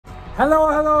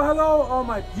Hello, hello, hello, all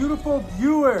my beautiful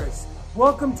viewers.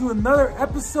 Welcome to another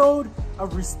episode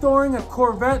of restoring a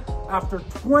Corvette after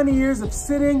 20 years of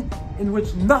sitting in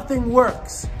which nothing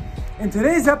works. In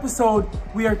today's episode,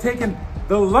 we are taking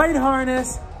the light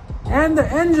harness and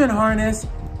the engine harness.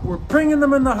 We're bringing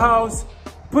them in the house,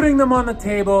 putting them on the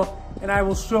table, and I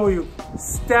will show you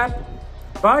step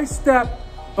by step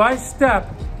by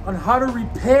step on how to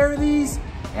repair these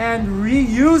and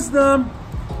reuse them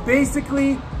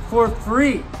basically for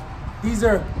free. These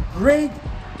are great,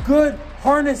 good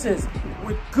harnesses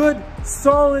with good,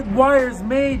 solid wires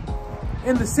made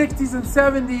in the 60s and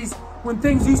 70s when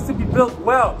things used to be built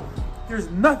well. There's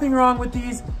nothing wrong with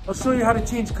these. I'll show you how to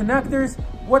change connectors,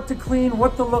 what to clean,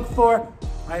 what to look for.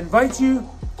 I invite you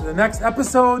to the next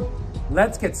episode.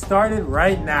 Let's get started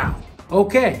right now.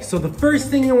 Okay, so the first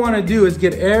thing you want to do is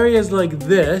get areas like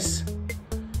this.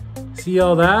 See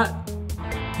all that?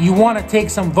 You want to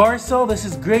take some Varsol. This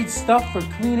is great stuff for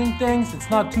cleaning things. It's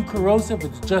not too corrosive,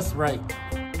 it's just right.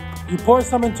 You pour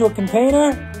some into a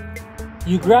container,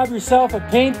 you grab yourself a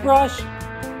paintbrush,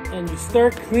 and you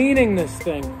start cleaning this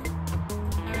thing.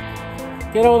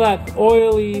 Get all that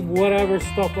oily whatever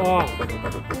stuff off,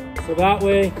 so that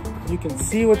way you can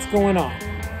see what's going on.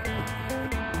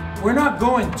 We're not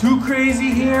going too crazy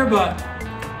here, but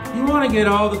you want to get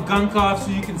all the gunk off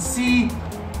so you can see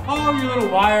all your little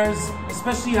wires,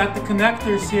 especially at the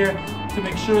connectors here, to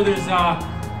make sure there's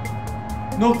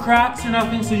no cracks or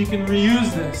nothing, so you can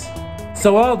reuse this.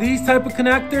 So all these type of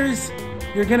connectors,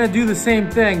 you're gonna do the same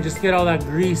thing, just get all that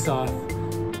grease off.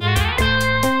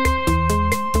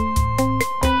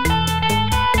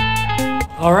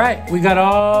 All right, we got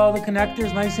all the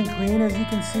connectors nice and clean, as you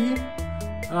can see.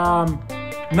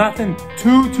 Nothing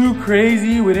too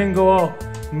crazy. We didn't go all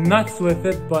nuts with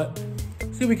it, but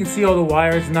see, we can see all the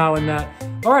wires now and that.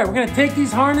 All right, we're gonna take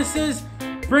these harnesses,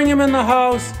 bring them in the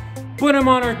house, put them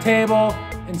on our table,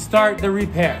 and start the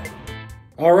repair.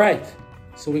 All right,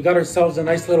 so we got ourselves a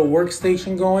nice little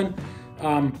workstation going.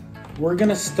 We're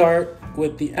gonna start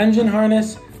with the engine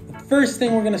harness. The first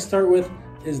thing we're gonna start with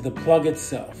is the plug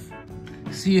itself.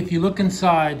 See, if you look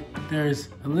inside, there's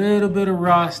a little bit of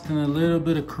rust and a little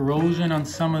bit of corrosion on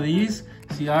some of these.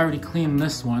 See, I already cleaned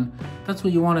this one. That's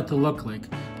what you want it to look like.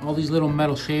 All these little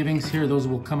metal shavings here, those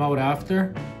will come out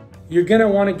after. You're gonna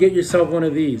wanna get yourself one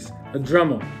of these, a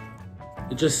Dremel.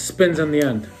 It just spins on the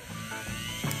end.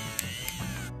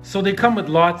 So they come with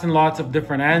lots and lots of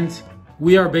different ends.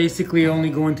 We are basically only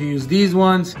going to use these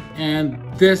ones, and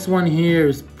this one here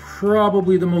is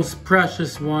probably the most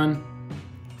precious one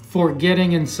for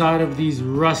getting inside of these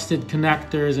rusted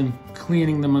connectors and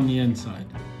cleaning them on the inside.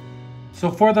 So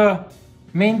for the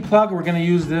main plug, we're gonna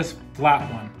use this flat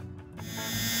one.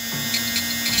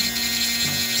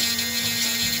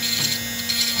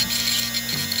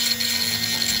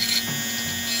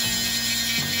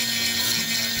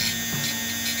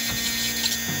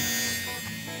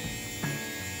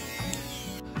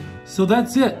 So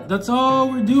that's it. That's all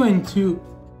we're doing to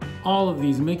all of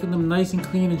these, making them nice and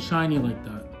clean and shiny like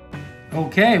that.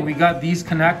 Okay, we got these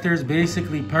connectors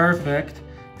basically perfect.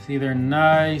 See, they're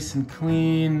nice and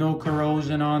clean, no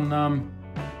corrosion on them.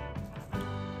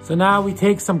 So now we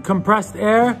take some compressed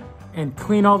air and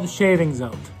clean all the shavings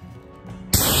out.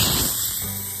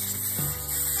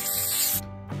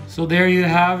 So there you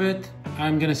have it.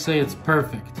 I'm gonna say it's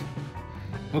perfect.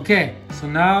 Okay, so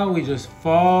now we just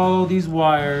follow these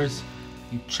wires.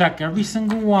 You check every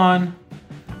single one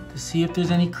to see if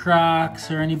there's any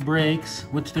cracks or any breaks,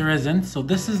 which there isn't. So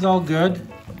this is all good.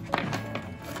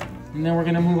 And then we're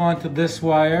gonna move on to this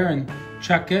wire and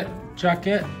check it.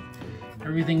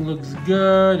 Everything looks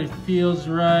good, it feels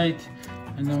right.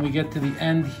 And then we get to the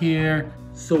end here.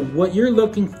 So what you're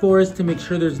looking for is to make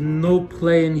sure there's no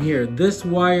play in here. This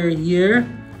wire here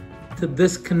to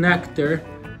this connector,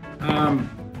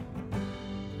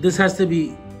 this has to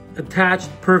be attached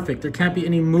perfect. There can't be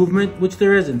any movement, which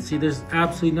there isn't. See, there's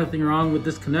absolutely nothing wrong with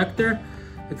this connector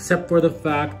except for the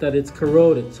fact that it's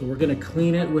corroded. So we're gonna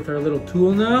clean it with our little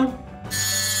tool now.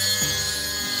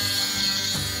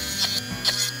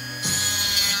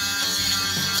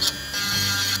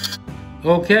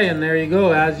 Okay, and there you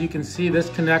go. As you can see, this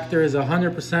connector is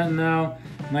 100% now,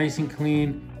 nice and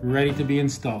clean, ready to be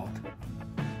installed.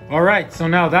 All right, so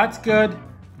now that's good.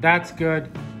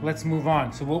 Let's move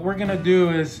on. So what we're gonna do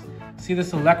is, see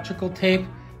this electrical tape?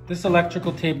 This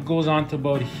electrical tape goes on to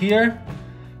about here.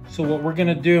 So what we're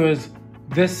gonna do is,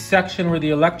 this section where the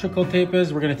electrical tape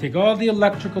is, we're gonna take all the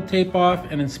electrical tape off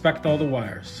and inspect all the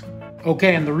wires.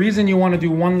 Okay, and the reason you wanna do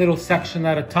one little section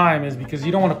at a time is because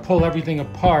you don't wanna pull everything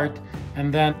apart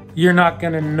and then you're not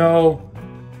gonna know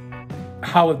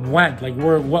how it went, like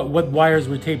what wires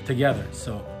were taped together.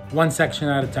 So one section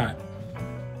at a time.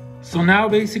 So now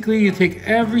basically you take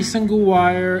every single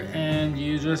wire and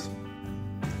you just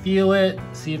feel it,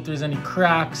 see if there's any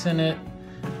cracks in it,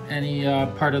 any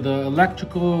part of the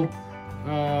electrical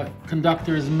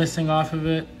conductor is missing off of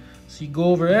it. So you go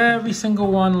over every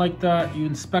single one like that. You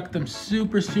inspect them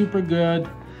super good.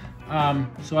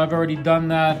 So I've already done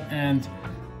that, and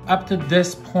up to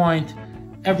this point,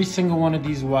 every single one of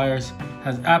these wires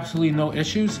has absolutely no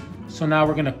issues. So now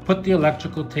we're gonna put the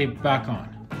electrical tape back on.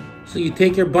 So you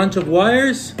take your bunch of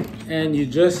wires and you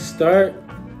just start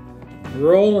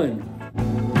rolling.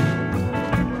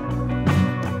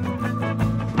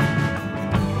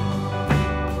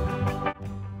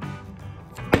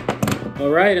 All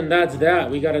right, and that's that.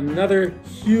 We got another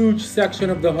huge section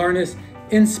of the harness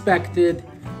inspected,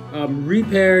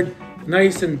 repaired,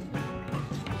 nice and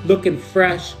looking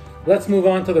fresh. Let's move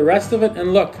on to the rest of it,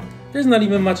 and look, there's not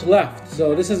even much left,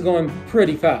 so this is going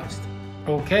pretty fast.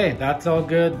 Okay, that's all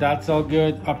good, that's all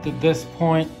good up to this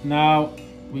point. Now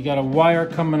we got a wire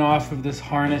coming off of this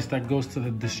harness that goes to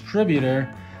the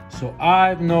distributor. So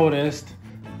I've noticed,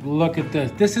 look at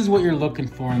this. This is what you're looking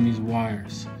for in these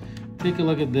wires. Take a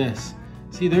look at this.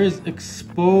 See, there's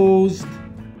exposed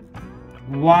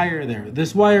wire there.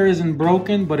 This wire isn't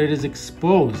broken, but it is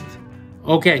exposed.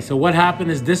 Okay, so what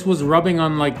happened is this was rubbing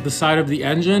on like the side of the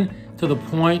engine to the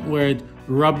point where it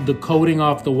rubbed the coating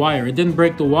off the wire. It didn't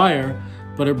break the wire,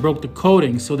 but it broke the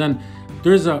coating. So then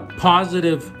there's a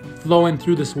positive flowing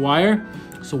through this wire.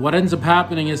 So what ends up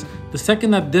happening is the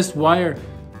second that this wire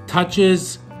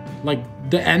touches like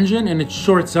the engine and it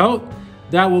shorts out,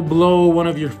 that will blow one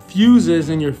of your fuses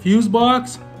in your fuse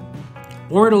box,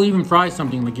 or it'll even fry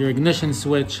something like your ignition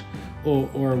switch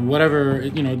or whatever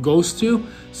it goes to.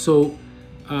 So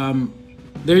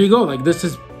there you go. Like, this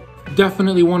is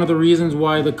definitely one of the reasons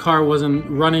why the car wasn't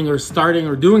running or starting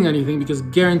or doing anything, because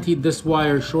guaranteed this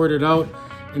wire shorted out,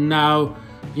 and now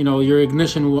your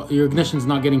ignition's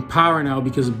not getting power now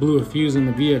because it blew a fuse in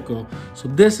the vehicle. So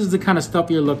this is the kind of stuff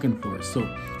you're looking for. So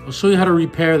I'll show you how to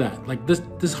repair that. Like,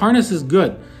 this harness is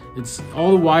good. It's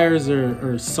all the wires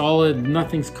are solid,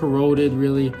 nothing's corroded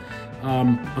really.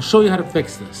 I'll show you how to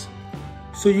fix this.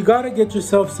 So you got to get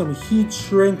yourself some heat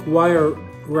shrink wire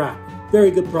wrap.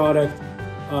 Very good product.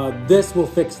 This will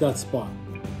fix that spot.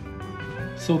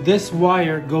 So this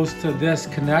wire goes to this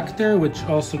connector, which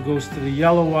also goes to the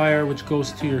yellow wire, which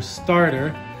goes to your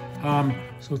starter.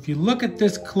 So if you look at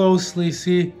this closely,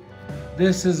 see,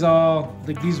 this is all,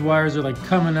 like, these wires are like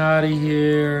coming out of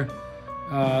here.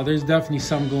 There's definitely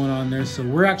some going on there. So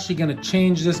we're actually gonna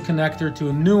change this connector to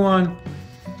a new one,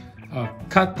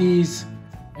 cut these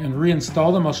and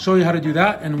reinstall them. I'll show you how to do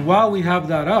that. And while we have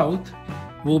that out,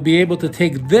 we'll be able to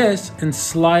take this and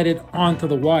slide it onto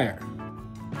the wire.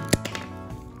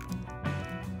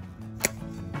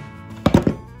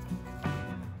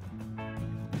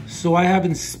 So I have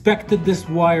inspected this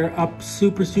wire up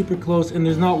super close, and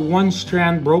there's not one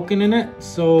strand broken in it,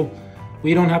 so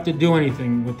we don't have to do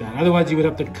anything with that. Otherwise you would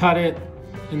have to cut it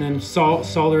and then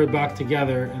solder it back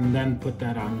together and then put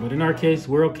that on. But in our case,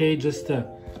 we're okay just to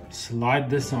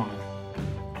slide this on.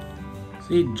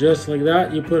 See, just like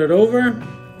that, you put it over.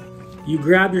 You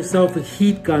grab yourself a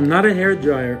heat gun, not a hair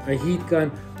dryer, a heat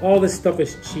gun. All this stuff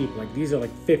is cheap. Like, these are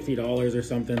like $50 or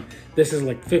something. This is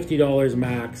like $50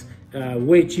 max.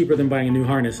 Way cheaper than buying a new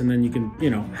harness, and then you can,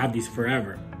 have these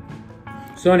forever.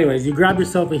 So anyways, you grab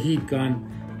yourself a heat gun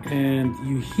and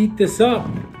you heat this up,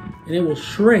 and it will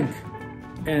shrink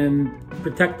and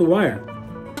protect the wire.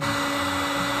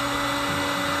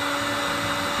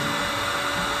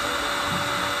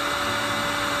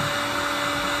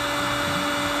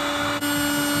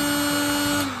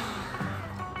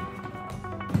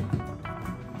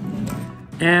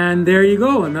 And there you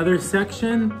go, another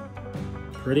section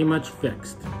pretty much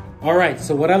fixed. All right,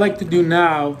 so what I like to do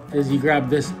now is you grab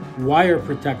this wire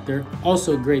protector,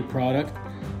 also a great product.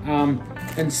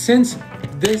 And since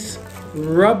this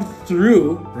rubbed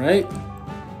through, right?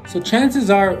 So chances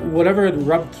are whatever it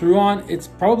rubbed through on, it's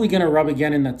probably gonna rub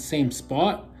again in that same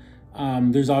spot.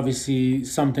 There's obviously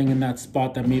something in that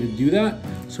spot that made it do that.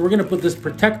 So we're gonna put this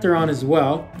protector on as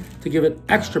well to give it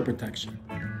extra protection.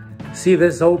 See,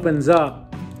 this opens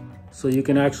up so you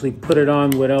can actually put it on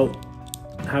without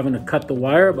having to cut the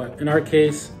wire, but in our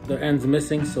case the end's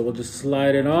missing, so we'll just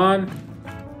slide it on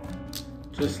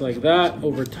just like that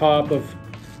over top of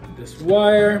this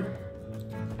wire,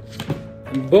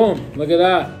 and boom, look at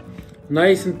that,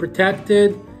 nice and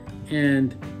protected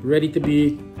and ready to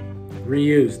be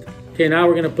reused. Okay, now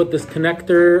we're gonna put this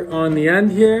connector on the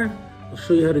end here. I'll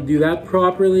show you how to do that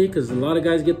properly, because a lot of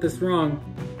guys get this wrong.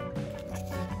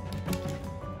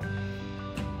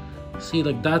 See,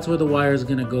 like that's where the wire is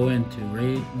gonna go into,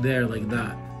 right there, like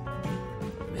that.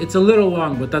 It's a little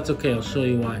long, but that's okay, I'll show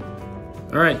you why.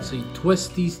 All right, so you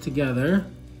twist these together,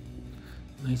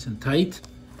 nice and tight.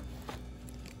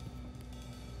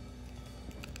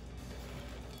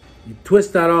 You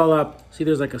twist that all up. See,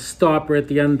 there's like a stopper at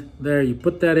the end there. You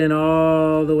put that in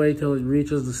all the way till it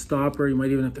reaches the stopper. You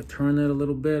might even have to turn it a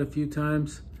little bit, a few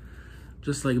times,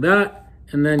 just like that.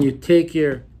 And then you take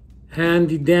your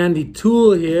handy dandy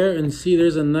tool here and see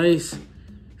there's a nice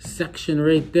section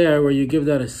right there where you give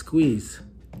that a squeeze.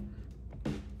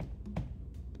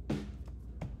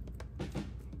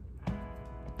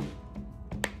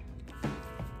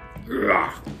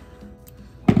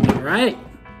 All right,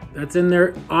 that's in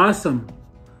there, awesome.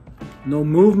 No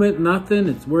movement, nothing,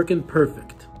 it's working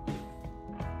perfect.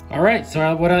 All right,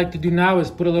 so what I like to do now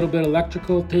is put a little bit of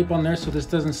electrical tape on there so this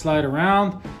doesn't slide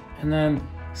around, and then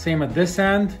same at this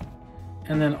end.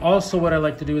 And then also what I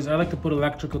like to do is I like to put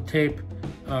electrical tape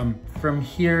from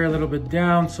here a little bit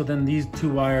down, so then these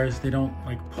two wires, they don't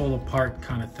like pull apart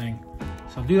kind of thing.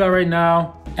 So I'll do that right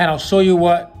now, and I'll show you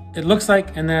what it looks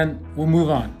like, and then we'll move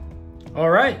on. All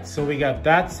right, so we got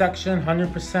that section,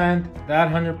 100%, that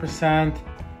 100%,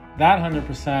 that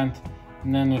 100%,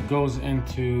 and then it goes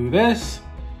into this.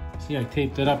 See, I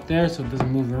taped it up there so it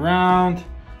doesn't move around.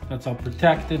 That's all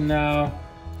protected now.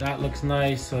 That looks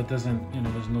nice, so it doesn't, you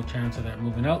know, there's no chance of that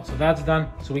moving out. So that's done.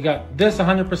 So we got this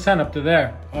 100% up to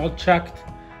there, all checked.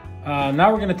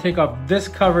 Now we're gonna take off this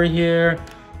cover here,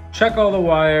 check all the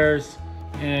wires,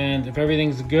 and if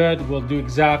everything's good, we'll do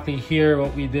exactly here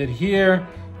what we did here.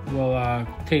 We'll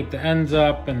tape the ends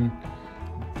up and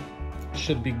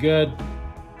should be good.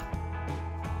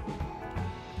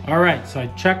 All right, so I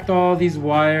checked all these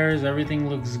wires. Everything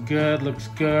looks good,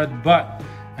 but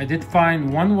I did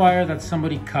find one wire that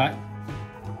somebody cut.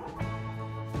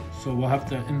 So we'll have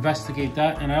to investigate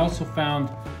that. And I also found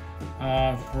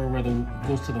for where the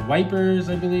goes to the wipers,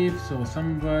 I believe. So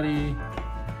somebody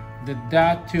did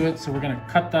that to it. So we're gonna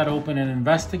cut that open and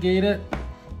investigate it.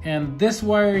 And this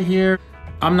wire here,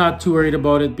 I'm not too worried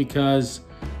about it because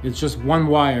it's just one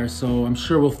wire. So I'm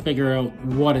sure we'll figure out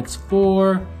what it's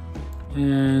for.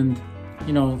 And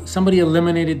you know, somebody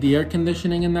eliminated the air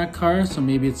conditioning in that car, so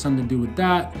maybe it's something to do with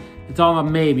that. It's all a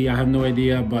maybe, I have no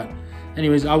idea, but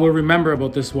anyways, I will remember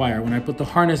about this wire. When I put the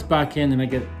harness back in and I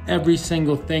get every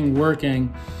single thing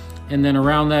working, and then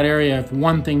around that area, if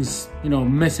one thing's, you know,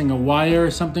 missing a wire or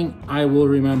something, I will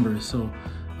remember. So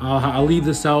I'll leave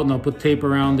this out and I'll put tape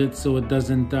around it so it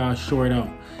doesn't short out.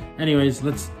 Anyways,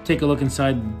 let's take a look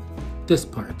inside this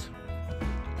part.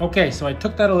 Okay, so I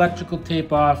took that electrical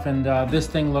tape off, and this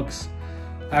thing looks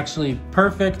actually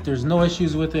perfect. There's no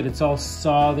issues with it. It's all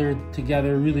soldered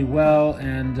together really well,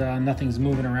 and nothing's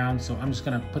moving around. So I'm just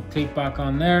gonna put tape back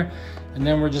on there, and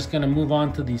then we're just gonna move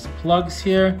on to these plugs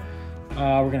here.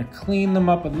 We're gonna clean them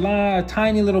up a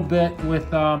tiny little bit with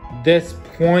this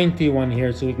pointy one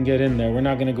here so we can get in there. We're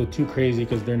not gonna go too crazy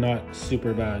because they're not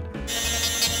super bad.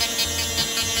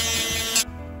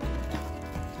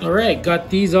 All right, got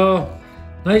these all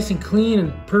nice and clean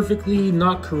and perfectly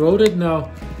not corroded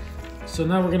now. So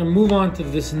now we're gonna move on to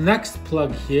this next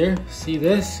plug here. See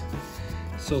this?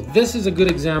 So this is a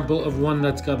good example of one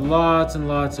that's got lots and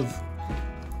lots of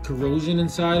corrosion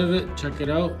inside of it. Check it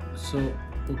out. So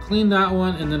we'll clean that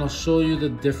one and then I'll show you the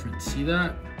difference. See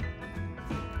that?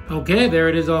 Okay, there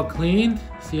it is all cleaned.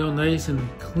 See how nice and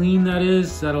clean that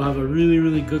is? That'll have a really,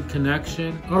 really good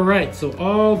connection. All right, so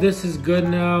all this is good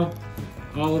now.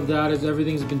 All of that is,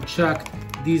 everything's been checked.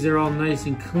 These are all nice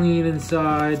and clean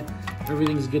inside.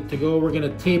 Everything's good to go. We're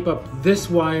gonna tape up this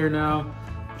wire now,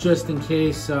 just in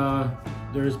case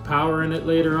there's power in it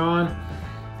later on.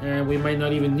 And we might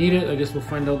not even need it. I guess we'll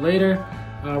find out later.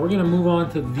 We're gonna move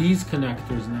on to these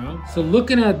connectors now. So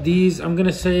looking at these, I'm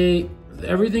gonna say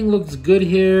everything looks good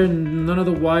here. None of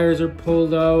the wires are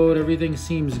pulled out. Everything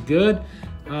seems good.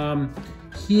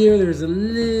 Here, there's a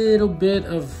little bit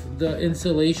of the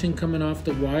insulation coming off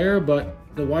the wire, but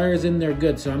the wire is in there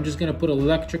good. So I'm just gonna put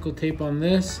electrical tape on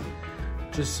this,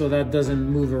 just so that doesn't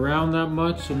move around that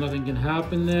much, so nothing can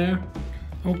happen there.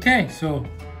 Okay, so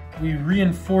we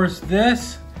reinforced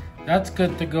this. That's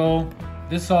good to go.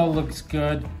 This all looks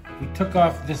good. We took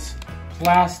off this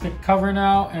plastic cover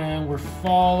now, and we're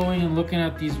following and looking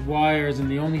at these wires, and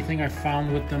the only thing I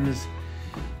found with them is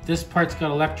this part's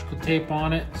got electrical tape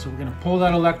on it. So we're gonna pull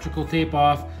that electrical tape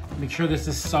off, make sure this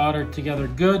is soldered together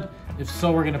good. If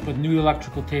so, we're gonna put new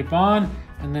electrical tape on.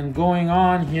 And then going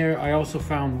on here, I also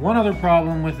found one other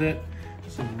problem with it.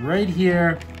 So right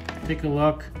here, take a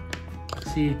look.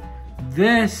 See,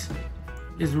 this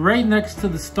is right next to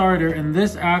the starter, and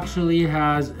this actually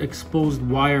has exposed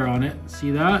wire on it.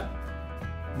 See that?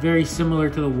 very similar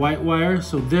to the white wire.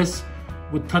 So this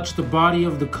would touch the body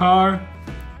of the car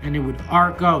and it would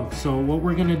arc out. So what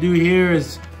we're gonna do here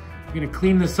is we're gonna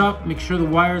clean this up, make sure the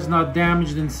wire is not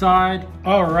damaged inside.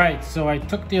 All right, so I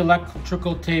took the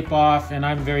electrical tape off and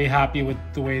I'm very happy with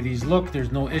the way these look.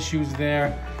 There's no issues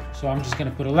there. So I'm just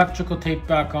gonna put electrical tape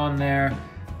back on there.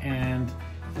 And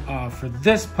for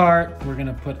this part, we're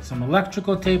gonna put some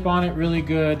electrical tape on it really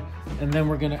good. And then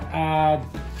we're gonna add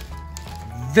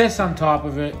this on top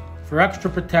of it for extra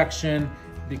protection,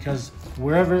 because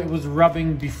wherever it was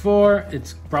rubbing before,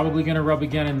 it's probably gonna rub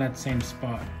again in that same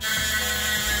spot.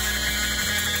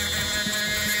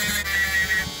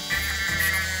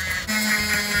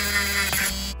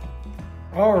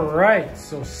 All right,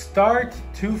 so start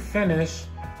to finish,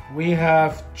 we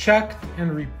have checked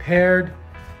and repaired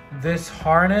this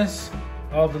harness,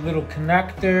 all the little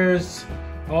connectors,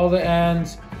 all the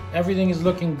ends, everything is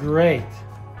looking great.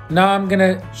 Now I'm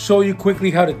gonna show you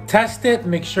quickly how to test it,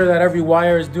 make sure that every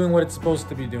wire is doing what it's supposed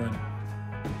to be doing.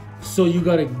 So you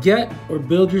gotta get or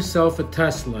build yourself a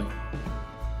test light.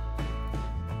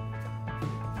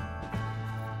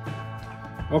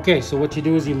 Okay, so what you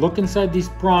do is you look inside these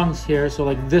prongs here, so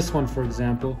like this one for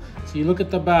example. So you look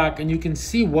at the back and you can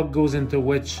see what goes into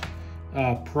which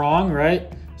prong,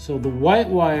 right? So the white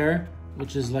wire,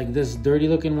 which is like this dirty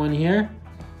looking one here,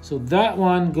 so that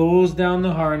one goes down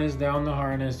the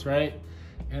harness, right?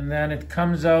 And then it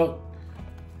comes out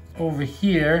over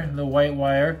here, the white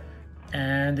wire,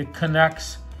 and it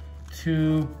connects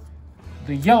to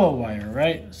the yellow wire,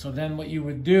 right? So then what you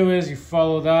would do is you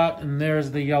follow that and there's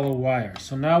the yellow wire.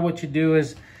 So now what you do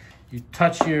is you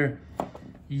touch your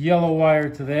yellow wire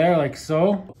to there like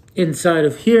so. Inside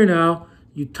of here now,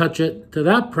 you touch it to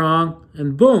that prong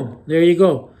and boom, there you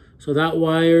go. So that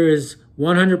wire is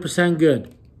 100%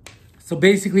 good. So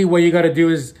basically what you gotta do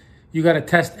is you gotta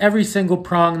test every single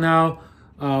prong now,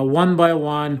 one by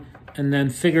one, and then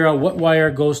figure out what wire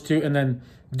it goes to and then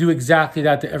do exactly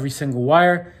that to every single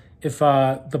wire. If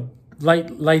the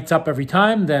light lights up every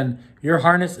time, then your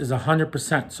harness is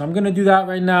 100%. So I'm gonna do that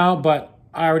right now, but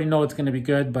I already know it's gonna be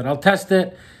good, but I'll test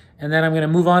it. And then I'm gonna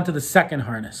move on to the second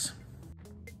harness.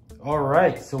 All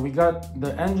right, so we got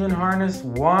the engine harness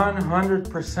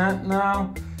 100%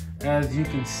 now. As you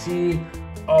can see,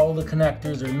 all the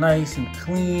connectors are nice and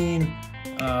clean.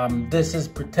 This is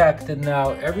protected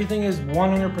now. Everything is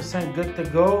 100% good to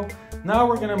go. Now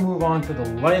we're gonna move on to the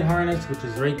light harness, which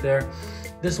is right there.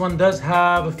 This one does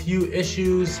have a few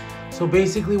issues. So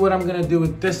basically what I'm gonna do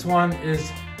with this one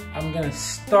is I'm gonna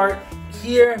start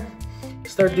here,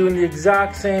 start doing the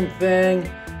exact same thing,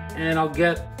 and I'll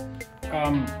get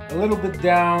a little bit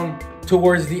down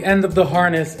towards the end of the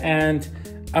harness, and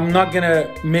I'm not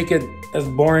gonna make it as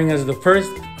boring as the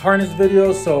first harness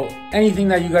video. So anything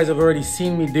that you guys have already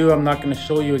seen me do, I'm not gonna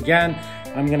show you again.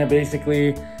 I'm gonna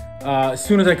basically, as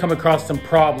soon as I come across some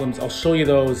problems, I'll show you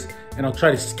those and I'll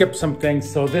try to skip some things.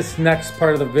 So this next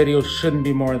part of the video shouldn't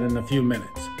be more than a few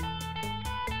minutes.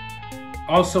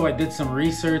 Also, I did some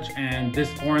research and this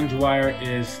orange wire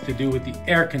is to do with the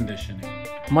air conditioning.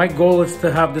 My goal is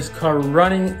to have this car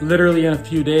running literally in a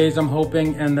few days, I'm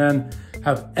hoping, and then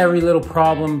have every little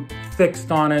problem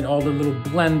fixed on it, all the little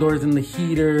blend doors and the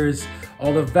heaters,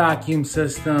 all the vacuum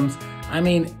systems. I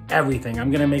mean, everything.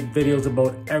 I'm gonna make videos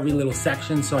about every little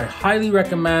section, so I highly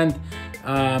recommend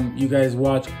you guys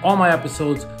watch all my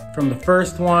episodes from the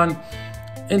first one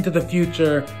into the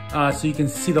future, so you can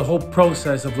see the whole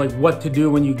process of like what to do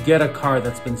when you get a car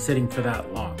that's been sitting for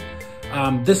that long.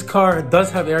 This car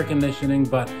does have air conditioning,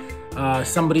 but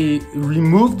somebody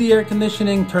removed the air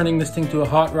conditioning, turning this thing to a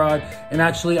hot rod, and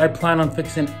actually I plan on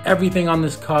fixing everything on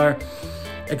this car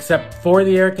except for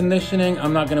the air conditioning.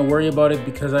 I'm not gonna worry about it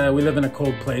because we live in a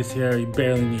cold place here, you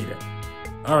barely need it.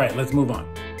 All right, let's move on.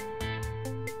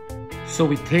 So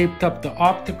we taped up the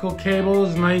optical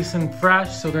cables nice and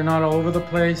fresh so they're not all over the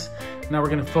place. Now we're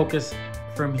gonna focus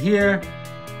from here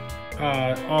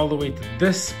all the way to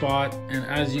this spot, and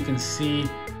as you can see,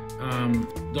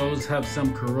 those have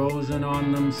some corrosion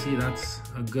on them. See, that's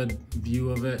a good view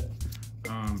of it.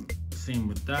 Same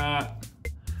with that.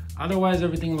 Otherwise,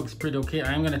 everything looks pretty okay.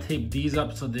 I am gonna tape these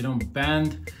up so they don't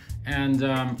bend. And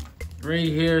right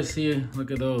here, see, look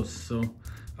at those. So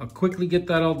I'll quickly get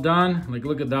that all done. Like,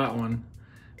 look at that one.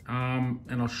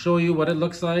 And I'll show you what it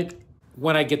looks like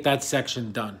when I get that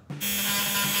section done.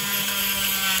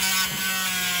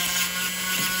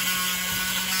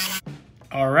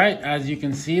 All right, as you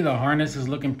can see, the harness is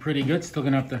looking pretty good. Still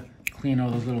gonna have to clean all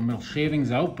those little metal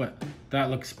shavings out, but that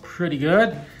looks pretty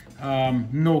good.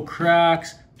 No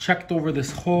cracks, checked over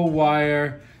this whole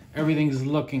wire. Everything's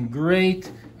looking great.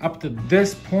 Up to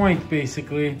this point,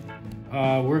 basically,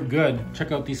 we're good.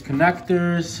 Check out these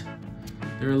connectors.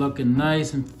 They're looking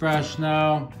nice and fresh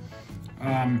now.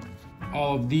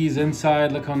 All of these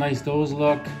inside, look how nice those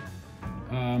look.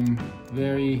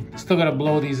 Still gotta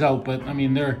blow these out, but I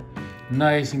mean, they're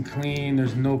nice and clean.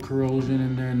 There's no corrosion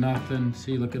in there, nothing.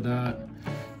 See, look at that.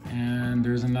 And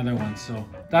there's another one. So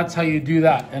that's how you do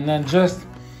that. And then just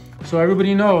so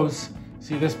everybody knows,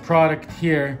 see this product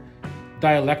here,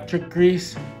 dielectric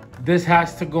grease. This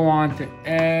has to go on to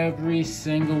every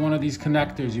single one of these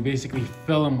connectors. You basically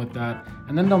fill them with that.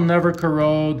 And then they'll never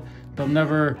corrode, they'll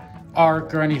never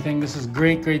arc or anything. This is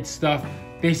great, great stuff.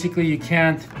 Basically, you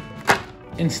can't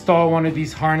install one of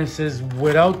these harnesses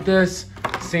without this.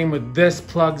 Same with this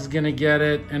plug's gonna get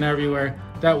it and everywhere.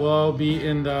 That will all be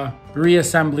in the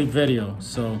reassembly video.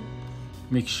 So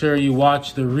make sure you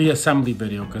watch the reassembly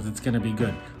video because it's gonna be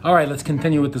good. All right, let's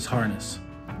continue with this harness.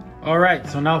 All right,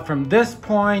 so now from this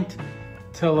point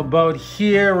till about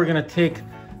here, we're gonna take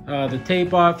the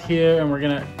tape off here and we're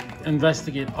gonna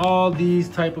investigate all these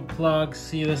type of plugs.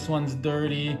 See, this one's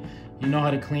dirty. You know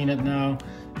how to clean it now.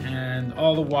 And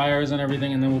all the wires and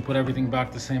everything, and then we'll put everything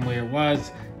back the same way it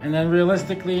was. And then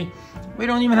realistically, we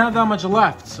don't even have that much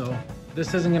left, so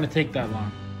this isn't gonna take that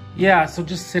long. Yeah, so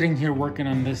just sitting here working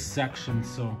on this section.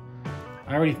 So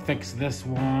I already fixed this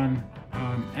one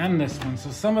and this one. So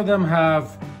some of them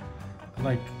have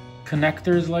like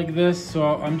connectors like this.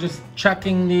 So I'm just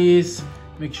checking these,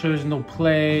 make sure there's no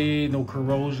play, no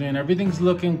corrosion. Everything's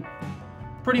looking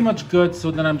pretty much good.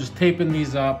 So then I'm just taping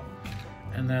these up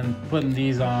and then putting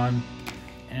these on.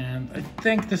 And I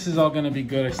think this is all gonna be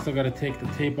good. I still gotta take the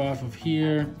tape off of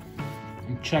here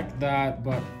and check that,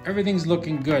 but everything's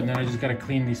looking good. And then I just gotta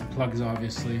clean these plugs,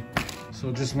 obviously.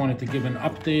 So just wanted to give an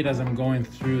update as I'm going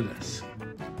through this.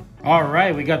 All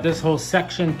right, we got this whole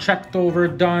section checked over,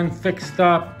 done, fixed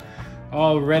up,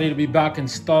 all ready to be back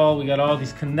installed. We got all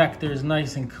these connectors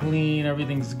nice and clean.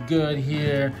 Everything's good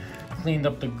here. Cleaned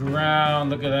up the ground.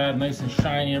 Look at that, nice and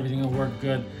shiny. Everything will work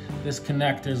good. This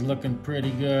connector is looking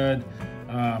pretty good.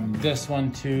 This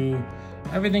one too.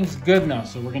 Everything's good now.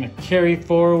 So we're gonna carry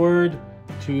forward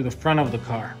to the front of the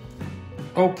car.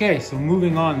 Okay, so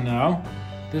moving on now.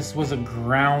 This was a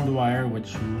ground wire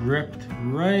which ripped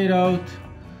right out.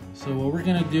 So what we're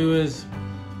gonna do is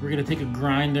we're gonna take a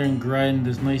grinder and grind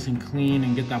this nice and clean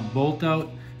and get that bolt out.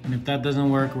 And if that doesn't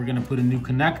work, we're gonna put a new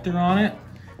connector on it.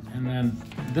 And then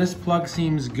this plug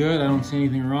seems good. I don't see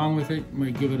anything wrong with it.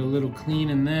 Might give it a little clean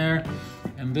in there.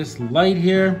 And this light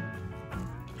here,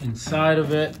 inside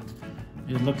of it,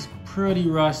 it looks pretty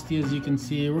rusty as you can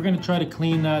see. We're gonna try to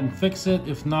clean that and fix it.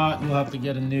 If not, we'll have to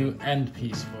get a new end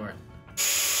piece for it.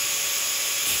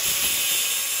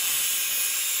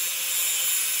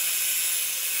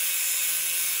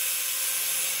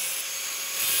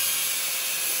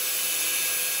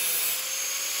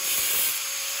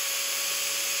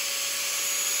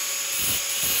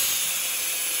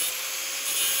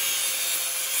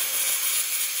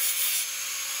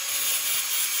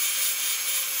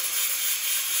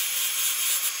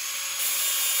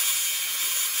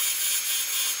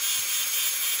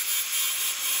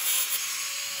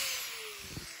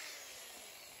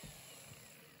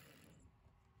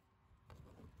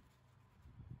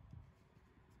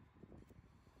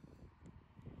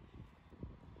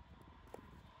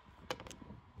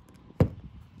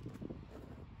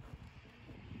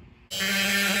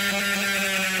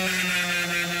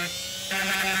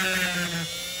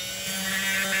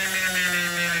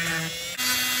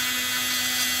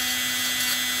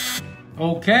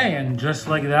 Okay, and just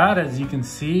like that, as you can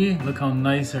see, look how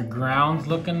nice our ground's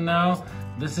looking now.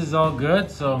 This is all good,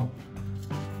 so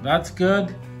that's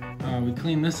good. We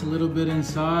cleaned this a little bit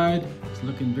inside. It's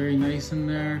looking very nice in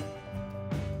there.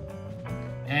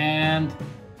 And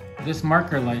this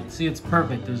marker light, see, it's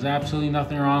perfect. There's absolutely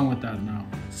nothing wrong with that now.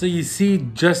 So you see,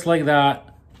 just like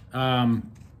that,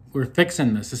 we're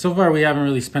fixing this. So far, we haven't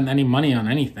really spent any money on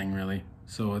anything, really.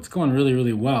 So it's going really,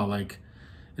 really well. Like,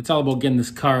 it's all about getting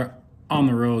this car on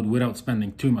the road without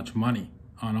spending too much money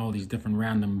on all these different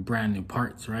random brand new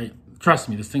parts, right? Trust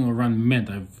me, this thing will run mint.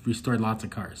 I've restored lots of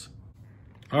cars.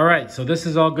 All right, so this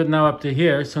is all good now up to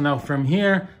here. So now from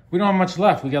here, we don't have much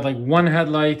left. We got like one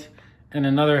headlight and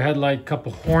another headlight,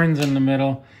 couple horns in the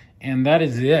middle, and that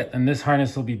is it. And this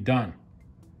harness will be done.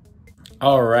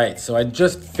 All right, so I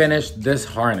just finished this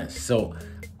harness. So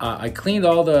I cleaned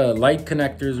all the light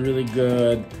connectors really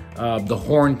good, the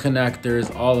horn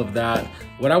connectors, all of that.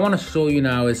 What I want to show you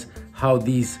now is how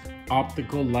these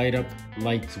optical light up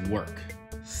lights work.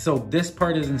 So this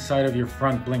part is inside of your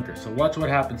front blinker. So watch what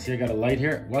happens here. I got a light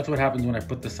here. Watch what happens when I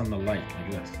put this on the light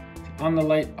like this. On the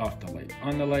light, off the light,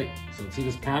 on the light. So see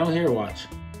this panel here, watch.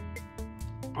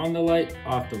 on the light,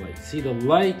 off the light. See, the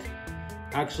light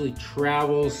actually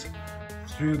travels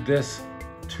through this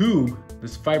tube,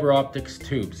 this fiber optics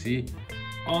tube. See,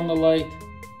 on the light,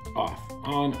 off,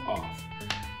 on, off.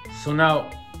 So now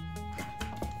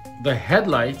the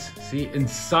headlights, see,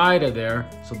 inside of there,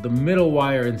 so the middle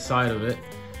wire inside of it,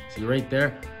 see right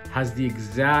there, has the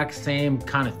exact same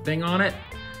kind of thing on it.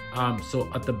 So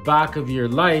at the back of your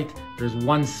light, there's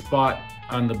one spot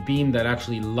on the beam that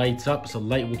actually lights up, so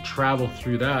light will travel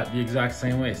through that the exact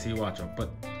same way. See, watch, I'll put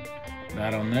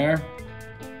that on there.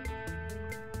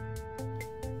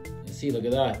 You see, look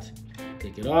at that.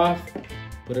 Take it off,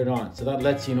 put it on. So that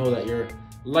lets you know that your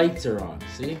lights are on,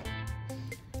 see?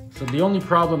 So the only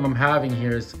problem I'm having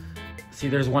here is, see,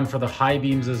 there's one for the high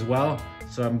beams as well.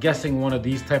 So I'm guessing one of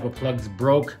these type of plugs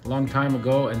broke a long time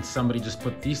ago and somebody just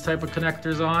put these type of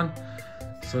connectors on.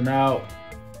 So now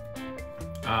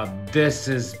this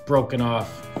is broken off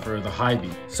for the high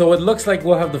beam. So it looks like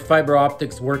we'll have the fiber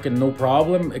optics working no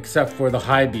problem, except for the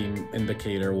high beam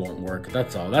indicator won't work.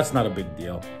 That's all, that's not a big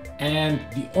deal. And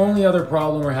the only other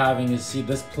problem we're having is, see,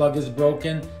 this plug is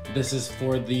broken. This is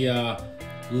for the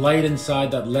light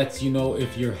inside that lets you know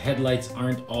if your headlights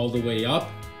aren't all the way up.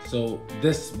 So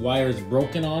this wire is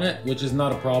broken on it, which is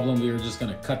not a problem. We were just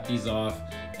gonna cut these off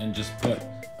and just put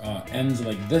ends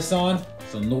like this on.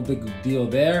 So no big deal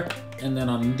there. And then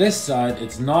on this side,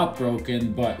 it's not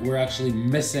broken, but we're actually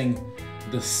missing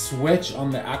the switch on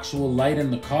the actual light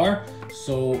in the car.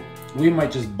 So we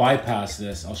might just bypass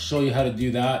this. I'll show you how to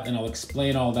do that, and I'll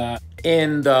explain all that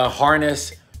in the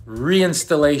harness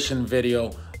reinstallation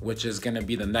video, which is gonna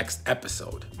be the next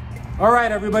episode. All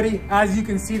right, everybody, as you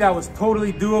can see, that was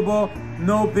totally doable.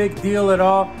 No big deal at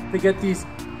all to get these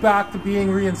back to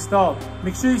being reinstalled.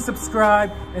 Make sure you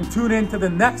subscribe and tune in to the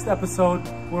next episode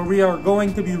where we are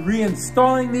going to be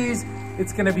reinstalling these.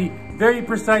 It's gonna be very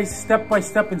precise,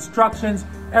 step-by-step instructions.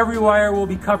 Every wire will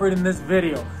be covered in this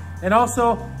video. And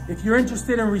also, if you're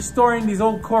interested in restoring these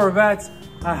old Corvettes,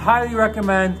 I highly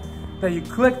recommend that you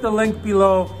click the link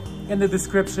below in the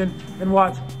description and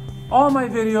watch all my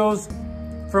videos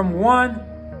from one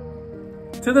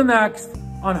to the next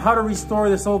on how to restore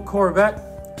this old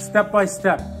Corvette step by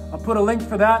step. I'll put a link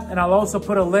for that, and I'll also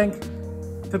put a link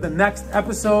to the next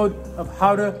episode of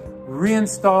how to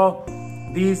reinstall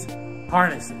these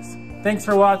harnesses. Thanks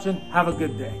for watching. Have a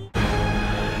good day.